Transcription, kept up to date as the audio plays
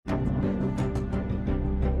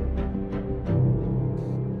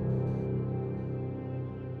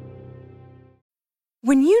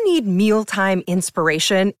When you need mealtime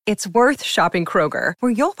inspiration, it's worth shopping Kroger,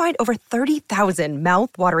 where you'll find over 30,000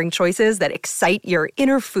 mouth-watering choices that excite your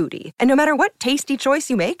inner foodie. And no matter what tasty choice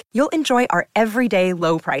you make, you'll enjoy our everyday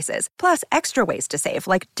low prices, plus extra ways to save,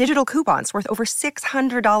 like digital coupons worth over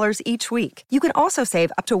 $600 each week. You can also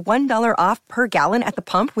save up to $1 off per gallon at the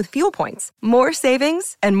pump with fuel points. More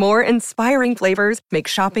savings and more inspiring flavors make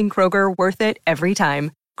shopping Kroger worth it every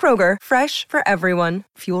time. Kroger, fresh for everyone.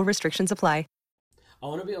 Fuel restrictions apply. I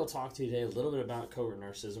want to be able to talk to you today a little bit about covert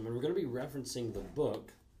narcissism, and we're going to be referencing the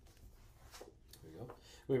book. There we go.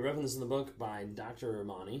 We're referencing the book by Dr.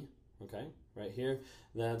 Ramani, okay, right here.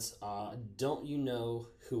 That's Don't You Know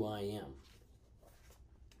Who I Am?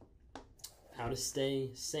 How to Stay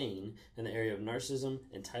Sane in the Area of Narcissism,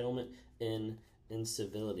 Entitlement, and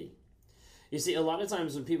Incivility. You see, a lot of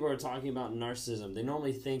times when people are talking about narcissism, they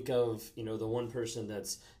normally think of, the one person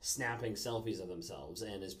that's snapping selfies of themselves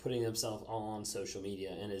and is putting themselves all on social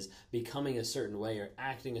media and is becoming a certain way or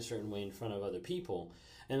acting a certain way in front of other people.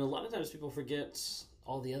 And a lot of times people forget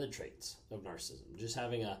all the other traits of narcissism. Just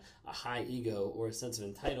having a high ego or a sense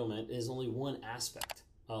of entitlement is only one aspect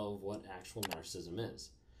of what actual narcissism is.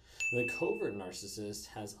 The covert narcissist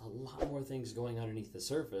has a lot more things going underneath the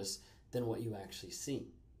surface than what you actually see.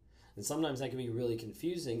 And sometimes that can be really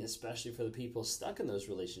confusing, especially for the people stuck in those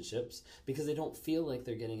relationships, because they don't feel like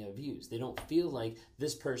they're getting abused. They don't feel like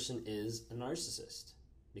this person is a narcissist,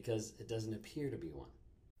 because it doesn't appear to be one.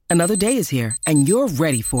 Another day is here, and you're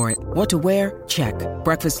ready for it. What to wear? Check.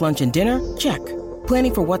 Breakfast, lunch, and dinner? Check.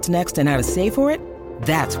 Planning for what's next and how to save for it?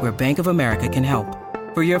 That's where Bank of America can help.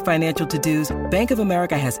 For your financial to-dos, Bank of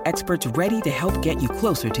America has experts ready to help get you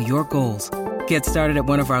closer to your goals. Get started at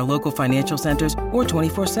one of our local financial centers or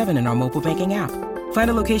 24/7 in our mobile banking app. Find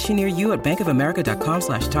a location near you at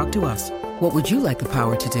bankofamerica.com/talktous. What would you like the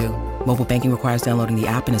power to do? Mobile banking requires downloading the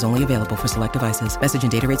app and is only available for select devices. Message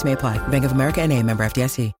and data rates may apply. Bank of America N.A., member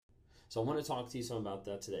FDIC. So I want to talk to you some about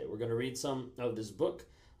that today. We're going to read some of this book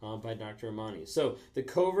by Dr. Ramani. So the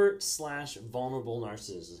covert/vulnerable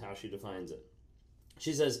narcissist is how she defines it.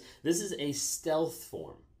 She says, this is a stealth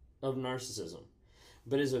form of narcissism,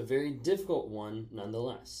 but is a very difficult one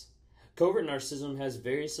nonetheless. Covert narcissism has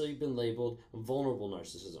variously been labeled vulnerable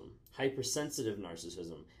narcissism, hypersensitive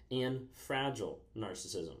narcissism, and fragile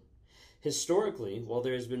narcissism. Historically, while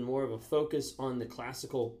there has been more of a focus on the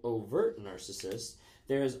classical overt narcissist,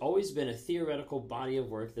 there has always been a theoretical body of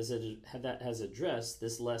work that has addressed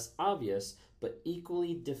this less obvious but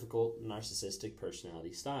equally difficult narcissistic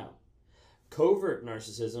personality style. Covert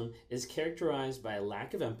narcissism is characterized by a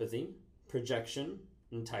lack of empathy, projection,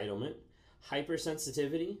 entitlement,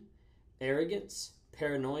 hypersensitivity, arrogance,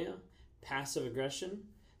 paranoia, passive aggression,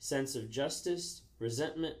 sense of justice,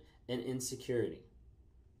 resentment, and insecurity.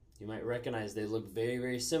 You might recognize they look very,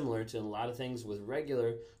 very similar to a lot of things with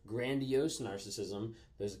regular grandiose narcissism.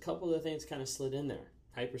 There's a couple of things kind of slid in there.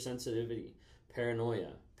 Hypersensitivity,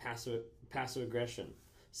 paranoia, passive aggression,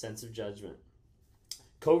 sense of judgment.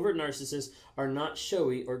 Covert narcissists are not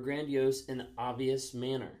showy or grandiose in an obvious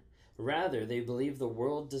manner. Rather, they believe the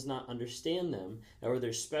world does not understand them or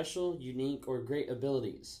their special, unique, or great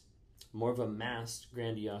abilities. More of a masked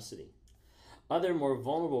grandiosity. Other more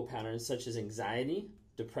vulnerable patterns such as anxiety,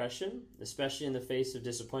 depression, especially in the face of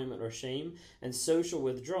disappointment or shame, and social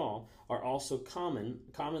withdrawal are also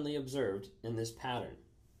commonly observed in this pattern.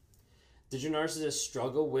 Did your narcissist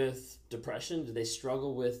struggle with depression? Did they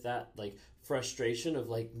struggle with that frustration of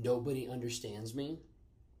nobody understands me?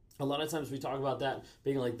 A lot of times we talk about that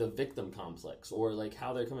being the victim complex, or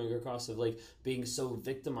how they're coming across of being so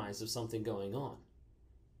victimized of something going on.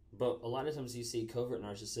 But a lot of times you see covert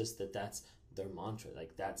narcissists that's their mantra,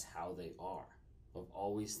 that's how they are, of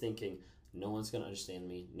always thinking no one's going to understand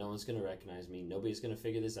me, no one's going to recognize me, nobody's going to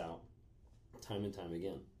figure this out, time and time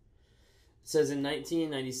again. It says in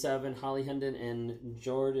 1997, Holly Hendon and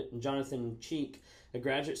Jonathan Cheek, a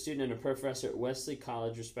graduate student and a professor at Wesley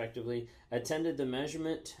College, respectively, attended the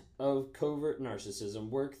measurement of covert narcissism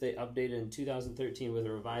work they updated in 2013 with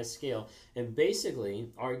a revised scale, and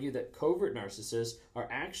basically argue that covert narcissists are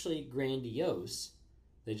actually grandiose,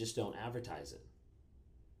 they just don't advertise it.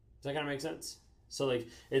 Does that kind of make sense? So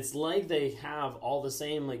it's they have all the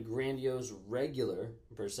same grandiose regular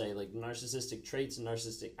per se narcissistic traits and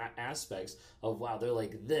narcissistic aspects of wow, they're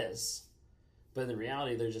like this, but in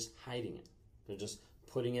reality they're just hiding it. They're just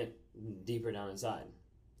putting it deeper down inside.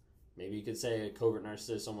 Maybe you could say a covert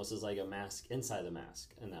narcissist almost is like a mask inside the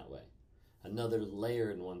mask in that way. Another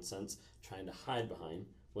layer in one sense, trying to hide behind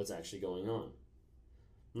what's actually going on.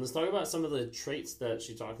 And let's talk about some of the traits that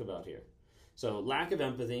she talked about here. So lack of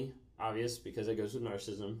empathy. obvious because it goes with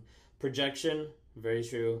narcissism. Projection, very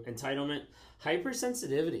true. Entitlement.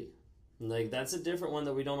 Hypersensitivity. Like, that's a different one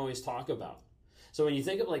that we don't always talk about. So when you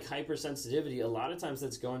think of like hypersensitivity, a lot of times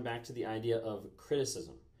that's going back to the idea of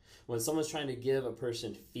criticism. When someone's trying to give a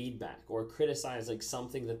person feedback or criticize like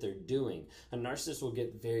something that they're doing, a narcissist will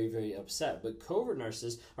get very, very upset. But covert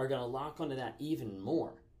narcissists are going to lock onto that even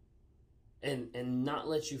more. And not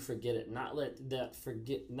let you forget it, not let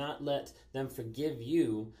them forgive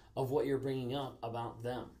you of what you're bringing up about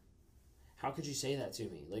them. How could you say that to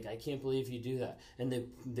me? Like, I can't believe you do that. And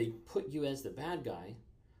they put you as the bad guy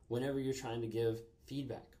whenever you're trying to give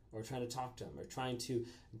feedback or trying to talk to them or trying to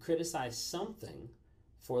criticize something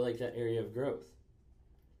for like that area of growth.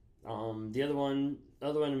 The other one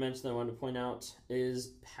to mention that I wanted to point out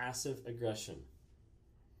is passive aggression.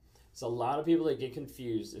 So a lot of people that get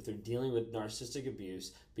confused if they're dealing with narcissistic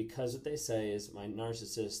abuse because what they say is, my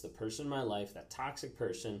narcissist, the person in my life, that toxic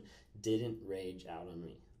person, didn't rage out on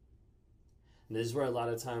me. And this is where a lot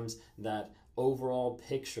of times that overall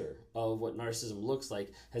picture of what narcissism looks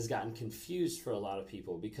like has gotten confused for a lot of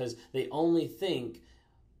people because they only think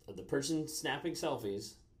of the person snapping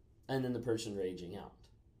selfies and then the person raging out.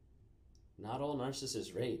 Not all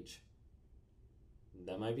narcissists rage.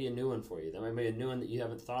 That might be a new one for you. That might be a new one that you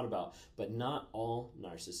haven't thought about. But not all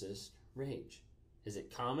narcissists rage. Is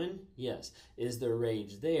it common? Yes. Is there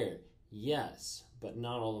rage there? Yes. But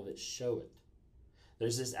not all of it show it.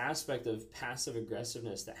 There's this aspect of passive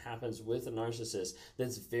aggressiveness that happens with a narcissist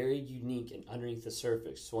that's very unique and underneath the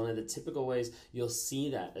surface. One of the typical ways you'll see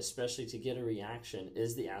that, especially to get a reaction,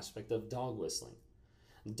 is the aspect of dog whistling.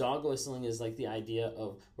 Dog whistling is like the idea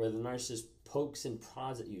of where the narcissist pokes and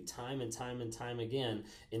prods at you time and time and time again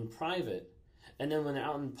in private, and then when they're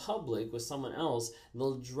out in public with someone else,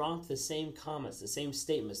 they'll drop the same comments, the same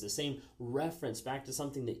statements, the same reference back to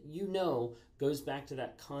something that you know goes back to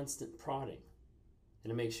that constant prodding,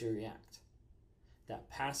 and it makes you react. That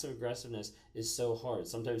passive aggressiveness is so hard.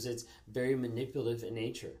 Sometimes it's very manipulative in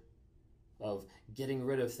nature, of getting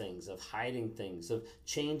rid of things, of hiding things, of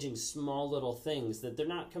changing small little things that they're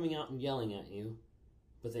not coming out and yelling at you,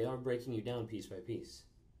 but they are breaking you down piece by piece.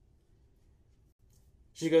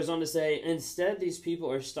 She goes on to say, instead these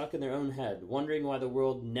people are stuck in their own head, wondering why the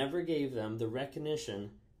world never gave them the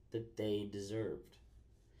recognition that they deserved.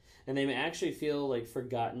 And they may actually feel like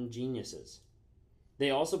forgotten geniuses.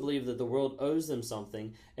 They also believe that the world owes them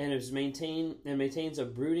something and maintains a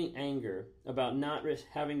brooding anger about not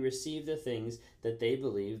having received the things that they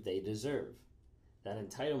believe they deserve. That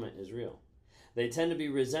entitlement is real. They tend to be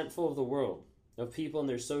resentful of the world, of people in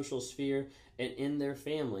their social sphere and in their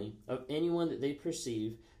family, of anyone that they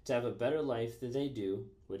perceive to have a better life than they do,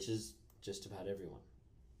 which is just about everyone.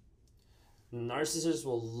 Narcissists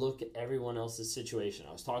will look at everyone else's situation.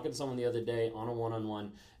 I was talking to someone the other day on a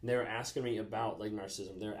one-on-one, and they were asking me about like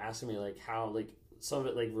narcissism. They were asking me like how like some of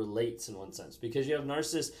it like relates in one sense, because you have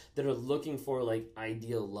narcissists that are looking for like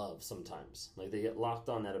ideal love sometimes. Like they get locked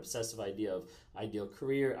on that obsessive idea of ideal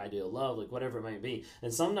career, ideal love, like whatever it might be.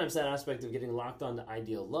 And sometimes that aspect of getting locked on to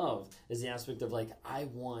ideal love is the aspect of like, I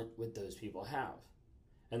want what those people have.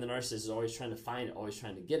 And the narcissist is always trying to find it, always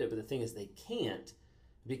trying to get it. But the thing is, they can't,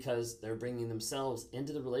 because they're bringing themselves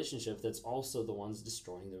into the relationship that's also the ones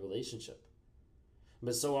destroying the relationship.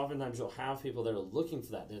 But so oftentimes you'll have people that are looking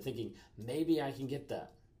for that. They're thinking, maybe I can get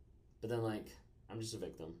that. But then like, I'm just a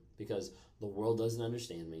victim because the world doesn't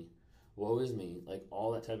understand me. Woe is me. Like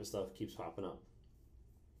all that type of stuff keeps popping up.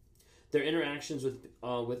 Their interactions with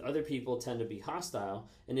other people tend to be hostile,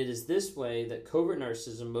 and it is this way that covert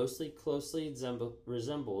narcissism mostly closely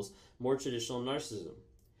resembles more traditional narcissism.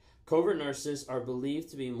 Covert narcissists are believed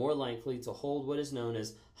to be more likely to hold what is known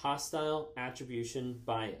as hostile attribution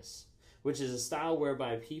bias, which is a style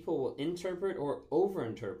whereby people will interpret or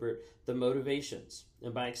overinterpret the motivations,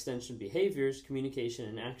 and by extension behaviors, communication,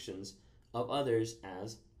 and actions of others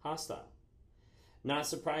as hostile. Not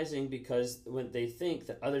surprising, because when they think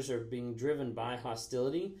that others are being driven by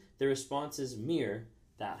hostility, their responses mirror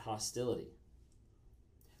that hostility.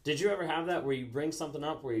 Did you ever have that where you bring something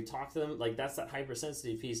up, where you talk to them, like that's that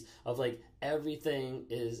hypersensitive piece of like everything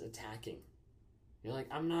is attacking. You're like,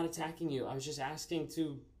 I'm not attacking you. I was just asking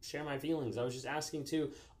to share my feelings. I was just asking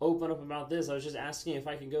to open up about this. I was just asking if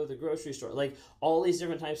I can go to the grocery store. Like all these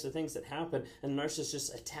different types of things that happen, and the narcissist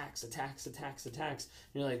just attacks. And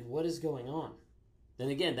you're like, what is going on? Then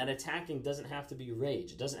again, that attacking doesn't have to be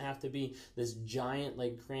rage. It doesn't have to be this giant,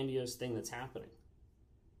 like grandiose thing that's happening.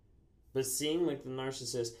 But seeing like the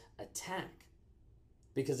narcissist attack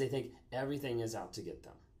because they think everything is out to get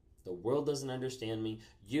them. The world doesn't understand me.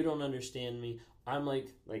 You don't understand me. I'm like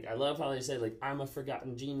I love how they say like I'm a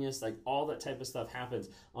forgotten genius. Like all that type of stuff happens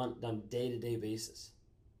on day-to-day basis.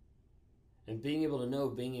 And being able to know,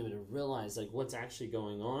 being able to realize like what's actually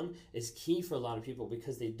going on is key for a lot of people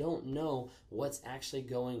because they don't know what's actually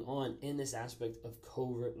going on in this aspect of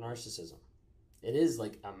covert narcissism. It is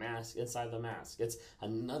like a mask inside the mask. It's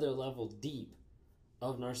another level deep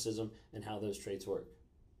of narcissism and how those traits work.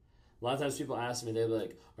 A lot of times people ask me, they'll be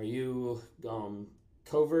like, are you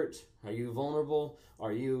covert? Are you vulnerable?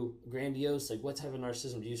 Are you grandiose? Like what type of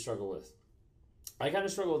narcissism do you struggle with? I kind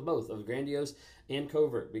of struggle with both, of grandiose and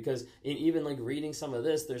covert, because in even like reading some of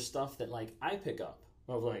this, there's stuff that like I pick up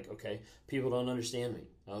of like, okay, people don't understand me,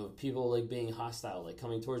 of people like being hostile, like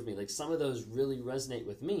coming towards me. Like some of those really resonate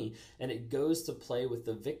with me, and it goes to play with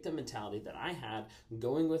the victim mentality that I had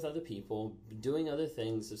going with other people, doing other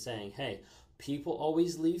things, of saying, hey, people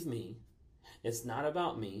always leave me. It's not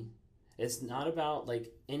about me. It's not about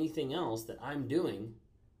like anything else that I'm doing.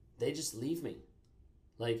 They just leave me.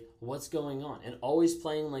 Like, what's going on? And always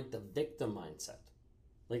playing like the victim mindset.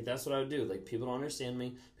 Like, that's what I would do. Like, people don't understand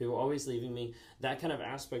me. People are always leaving me. That kind of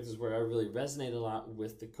aspect is where I really resonate a lot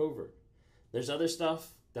with the covert. There's other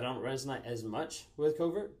stuff that I don't resonate as much with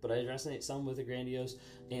covert, but I resonate some with the grandiose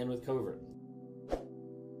and with covert.